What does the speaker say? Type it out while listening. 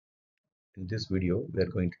In this video, we are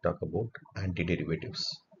going to talk about antiderivatives.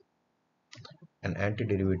 An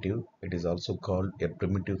antiderivative, it is also called a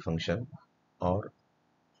primitive function or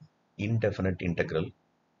indefinite integral,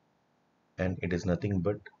 and it is nothing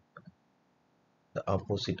but the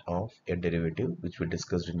opposite of a derivative, which we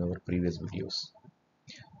discussed in our previous videos.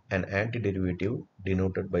 An antiderivative,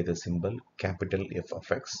 denoted by the symbol capital F of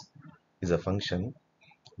x, is a function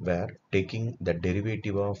where taking the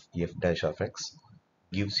derivative of f dash of x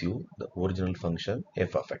gives you the original function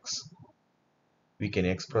f of x. We can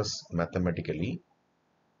express mathematically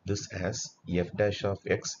this as f dash of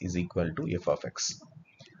x is equal to f of x.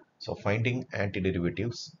 So finding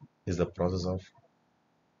antiderivatives is the process of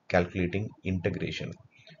calculating integration,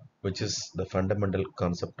 which is the fundamental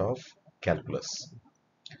concept of calculus.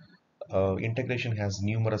 Integration has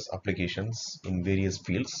numerous applications in various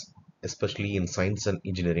fields, especially in science and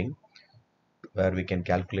engineering, where we can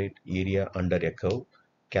calculate area under a curve,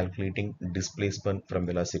 calculating displacement from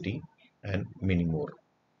velocity, and many more.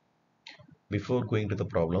 Before going to the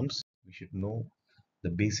problems, we should know the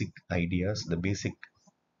basic ideas, the basic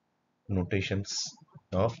notations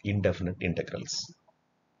of indefinite integrals.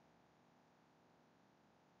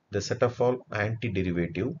 The set of all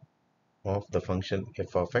antiderivative of the function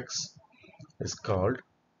f of x is called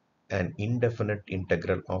an indefinite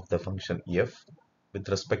integral of the function f with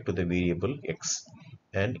respect to the variable x,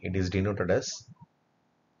 and it is denoted as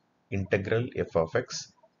integral f of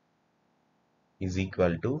x is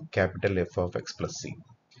equal to capital F of x plus c,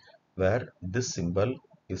 where this symbol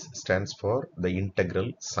stands for the integral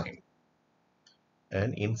sign,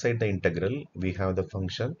 and inside the integral we have the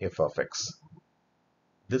function f of x.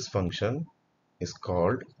 This function is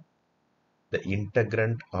called the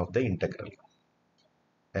integrand of the integral,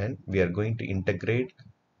 and we are going to integrate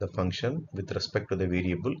the function with respect to the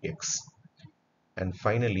variable x. And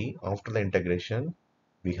finally, after the integration,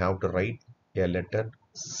 we have to write a letter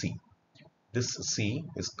c. This c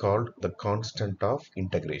is called the constant of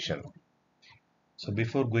integration. So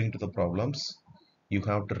before going to the problems, you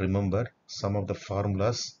have to remember some of the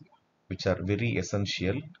formulas which are very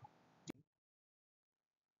essential,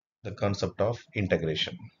 the concept of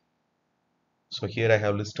integration. So here I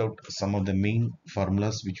have listed out some of the main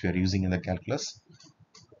formulas which we are using in the calculus.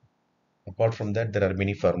 Apart from that, there are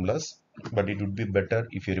many formulas, but it would be better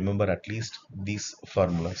if you remember at least these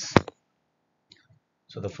formulas.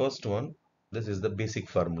 So the first one, this is the basic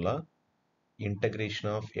formula, integration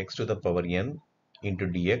of x to the power n into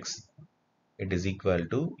dx, it is equal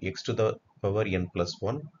to x to the power n plus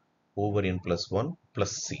 1 over n plus 1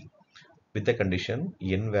 plus c, with the condition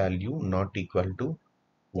n value not equal to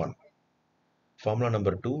 1. Formula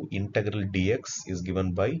number 2, integral dx is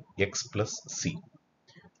given by x plus c.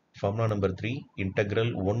 Formula number 3,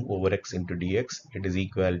 integral 1 over x into dx, it is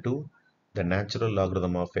equal to the natural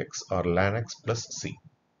logarithm of x or ln x plus c.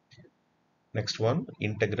 Next one,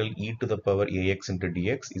 integral e to the power ax into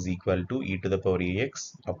dx is equal to e to the power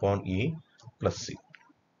ax upon a plus c.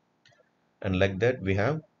 And like that we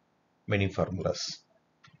have many formulas.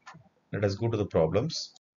 Let us go to the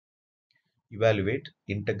problems. Evaluate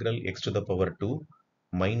integral x to the power 2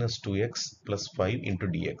 minus 2x plus 5 into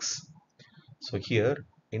dx. So here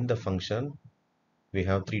in the function we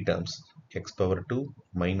have three terms, x power 2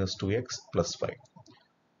 minus 2x plus 5.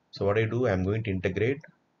 So what I do, I am going to integrate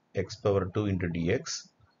x power 2 into dx,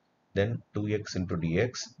 then 2x into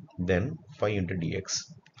dx, then 5 into dx.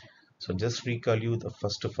 So just recall you the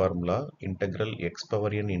first formula, integral x power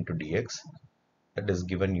n into dx, that is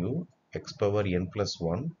given you x power n plus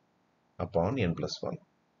 1 upon n plus 1.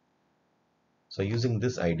 So using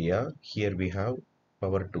this idea, here we have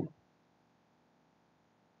power 2.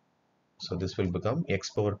 So this will become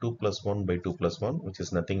x power 2 plus 1 by 2 plus 1, which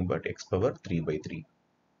is nothing but x power 3 by 3.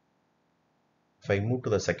 If I move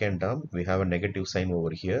to the second term, we have a negative sign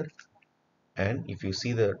over here. And if you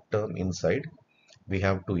see the term inside, we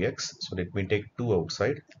have 2x. So let me take 2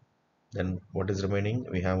 outside. Then what is remaining?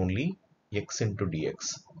 We have only x into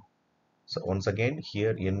dx. So once again,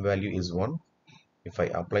 here n value is 1. If I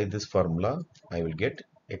apply this formula, I will get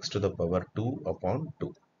x to the power 2 upon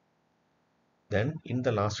 2. Then in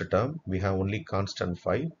the last term, we have only constant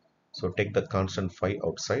 5. So take the constant 5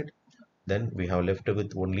 outside. Then we have left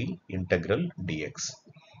with only integral dx.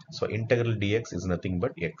 So integral dx is nothing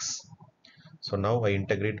but x. So now I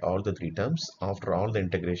integrate all the three terms. After all the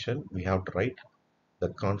integration, we have to write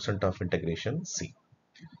the constant of integration c.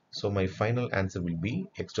 So my final answer will be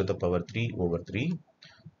x to the power 3 over 3.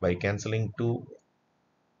 By cancelling 2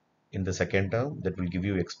 in the second term, that will give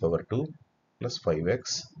you x power 2 plus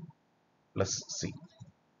 5x plus c.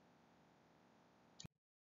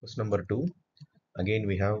 Question number 2. Again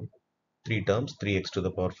we have three terms, 3x to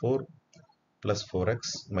the power 4 plus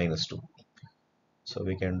 4x minus 2. So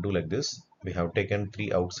we can do like this. We have taken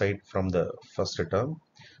 3 outside from the first term.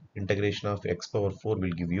 Integration of x power 4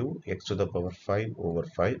 will give you x to the power 5 over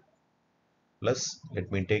 5 plus,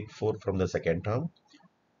 let me take 4 from the second term.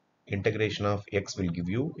 Integration of x will give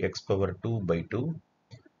you x power 2 by 2,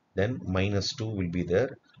 then minus 2 will be there.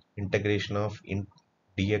 Integration of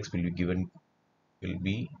dx will be given, will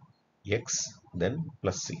be x, then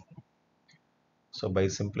plus c. So by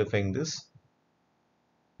simplifying this,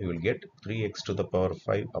 we will get 3x to the power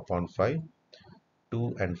 5 upon 5.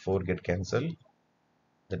 2 and 4 get cancelled.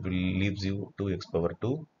 That will leaves you 2x power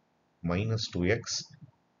 2 minus 2x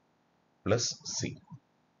plus c.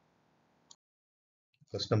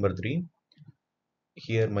 Question number 3.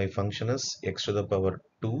 Here my function is x to the power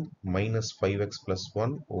 2 minus 5x plus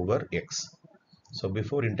 1 over x. So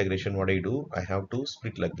before integration, what I do, I have to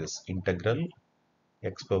split like this. Integral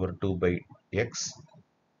x power 2 by x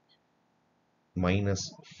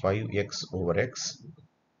minus 5x over x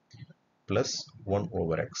plus 1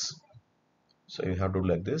 over x. So you have to do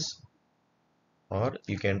like this, or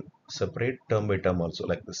you can separate term by term also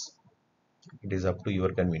like this. It is up to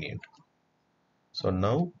your convenient. So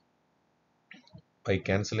now by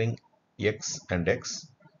cancelling x and x,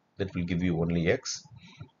 that will give you only x,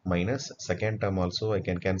 minus second term also I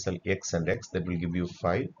can cancel x and x, that will give you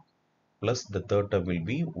 5, plus the third term will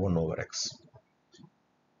be 1 over x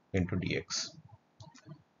into dx.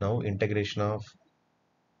 Now integration of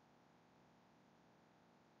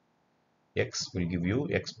x will give you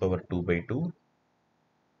x power 2 by 2.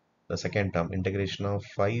 The second term, integration of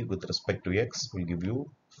 5 with respect to x, will give you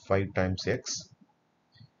 5 times x,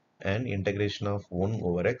 and integration of 1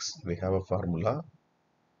 over x, we have a formula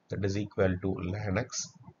that is equal to ln x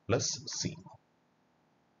plus c.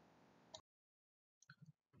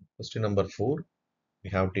 Question number 4, we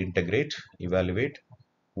have to integrate, evaluate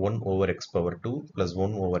 1 over x power 2 plus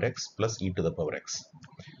 1 over x plus e to the power x.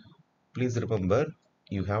 Please remember,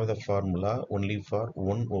 you have the formula only for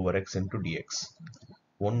 1 over x into dx.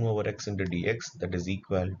 1 over x into dx, that is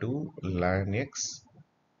equal to ln x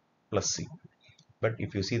plus c. But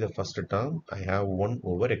if you see the first term, I have 1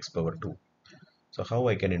 over x power 2. So how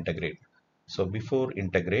I can integrate? So before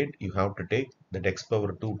integrate, you have to take that x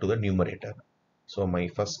power 2 to the numerator. So my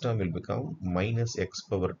first term will become minus x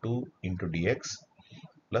power 2 into dx,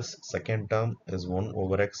 plus second term is 1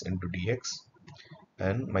 over x into dx,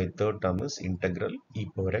 and my third term is integral e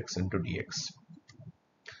power x into dx.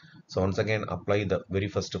 So once again apply the very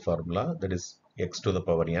first formula, that is x to the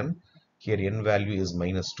power n. Here n value is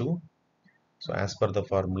minus 2. So as per the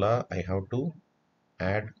formula, I have to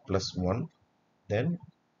add plus 1, then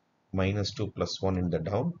minus 2 plus 1 in the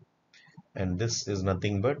down, and this is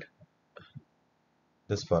nothing but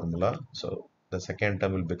this formula. So the second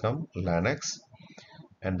term will become ln x,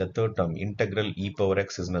 and the third term integral e power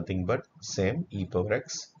x is nothing but same e power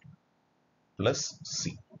x plus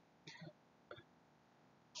c.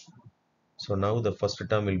 So now the first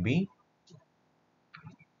term will be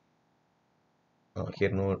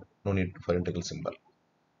here no need for integral symbol,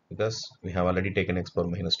 because we have already taken x power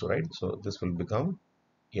minus 2, right? So this will become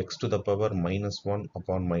x to the power minus 1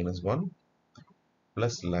 upon minus 1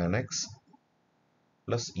 plus ln x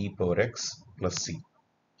plus e power x plus c.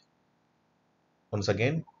 Once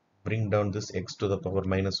again, bring down this x to the power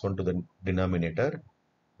minus 1 to the denominator.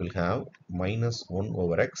 We'll have minus 1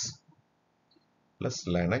 over x plus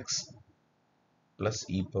ln x plus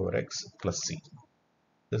e power x plus c.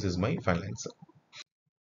 This is my final answer.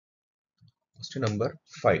 Question number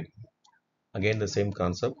 5. Again the same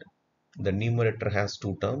concept. The numerator has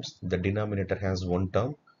 2 terms, the denominator has 1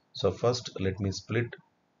 term. So first let me split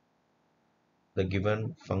the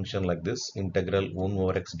given function like this: integral 1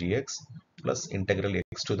 over x dx plus integral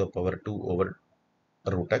x to the power 2 over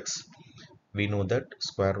root x. We know that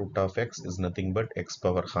square root of x is nothing but x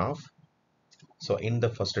power half. So in the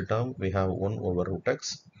first term we have 1 over root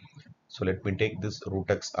x. So let me take this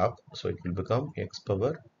root x up, so it will become x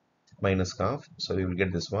power minus half. So we will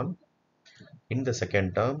get this one. In the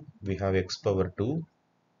second term we have x power 2.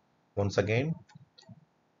 Once again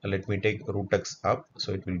let me take root x up,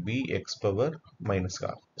 so it will be x power minus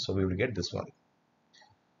half. So we will get this one.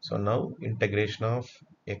 So now integration of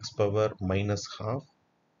x power minus half,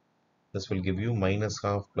 this will give you minus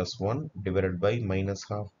half plus 1 divided by minus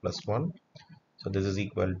half plus 1. So this is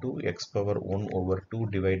equal to x power 1 over 2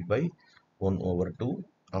 divided by 1 over 2,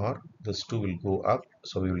 or this 2 will go up.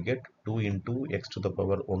 So we will get 2 into x to the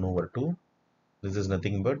power 1 over 2. This is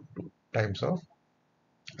nothing but 2 times of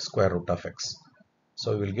square root of x.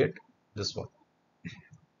 So we will get this one.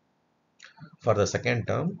 For the second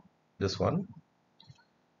term, this one,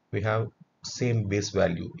 we have same base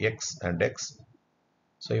value x and x.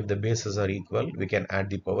 So if the bases are equal, we can add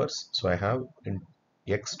the powers. So I have in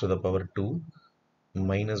x to the power 2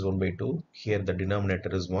 minus 1 by 2. Here the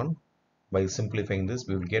denominator is 1. By simplifying this,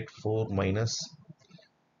 we will get 4 minus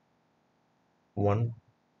 1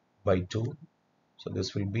 by 2. So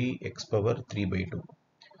this will be x power 3 by 2.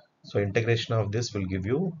 So integration of this will give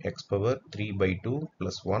you x power 3 by 2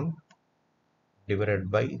 plus 1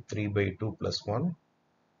 divided by 3 by 2 plus 1.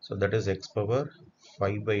 So that is x power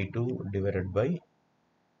 5 by 2 divided by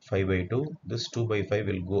 5 by 2. This 2 by 5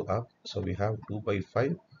 will go up. So we have 2 by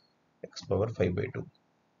 5 x power 5 by 2.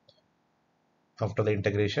 After the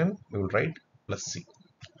integration, we will write plus c.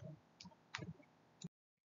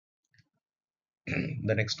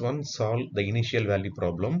 The next one, solve the initial value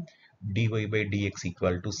problem dy by dx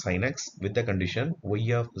equal to sin x with the condition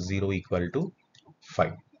y of 0 equal to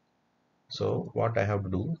 5. So what I have to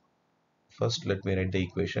do, first let me write the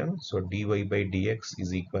equation. So dy by dx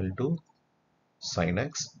is equal to sin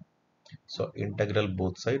x. So integral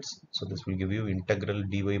both sides. So this will give you integral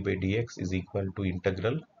dy by dx is equal to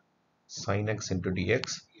integral sin x into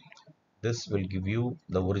dx. This will give you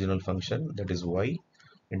the original function, that is y.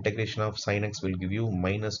 Integration of sin x will give you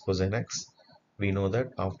minus cosine x. We know that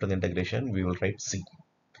after the integration we will write c.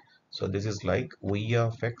 So this is like y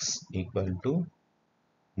of x equal to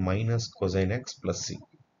minus cosine x plus c.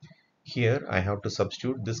 Here I have to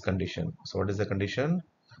substitute this condition. So what is the condition?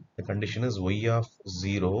 The condition is y of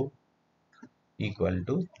 0 equal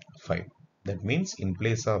to 5. That means in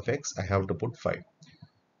place of x I have to put 5.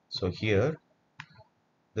 So here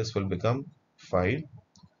this will become 5.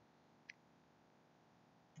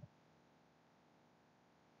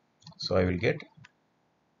 So I will get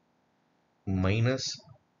minus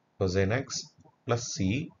cosine x plus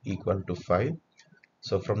c equal to 5.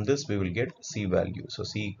 So from this we will get c value. So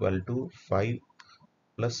c equal to 5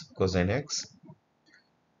 plus cosine x.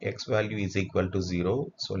 X value is equal to 0.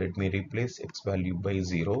 So let me replace x value by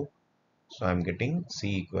 0. So I am getting c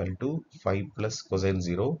equal to 5 plus cosine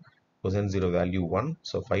 0. Cosine 0 value 1.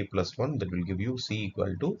 So 5 plus 1, that will give you c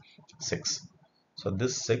equal to 6. So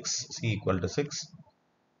this 6, c equal to 6,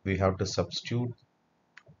 we have to substitute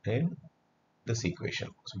in this equation.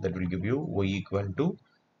 So that will give you y equal to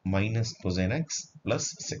minus cosine x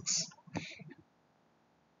plus 6.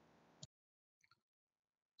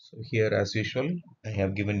 So here as usual, I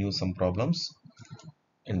have given you some problems.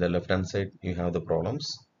 In the left hand side you have the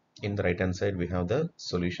problems. In the right hand side we have the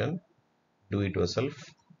solution. Do it yourself.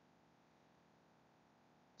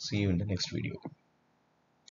 See you in the next video.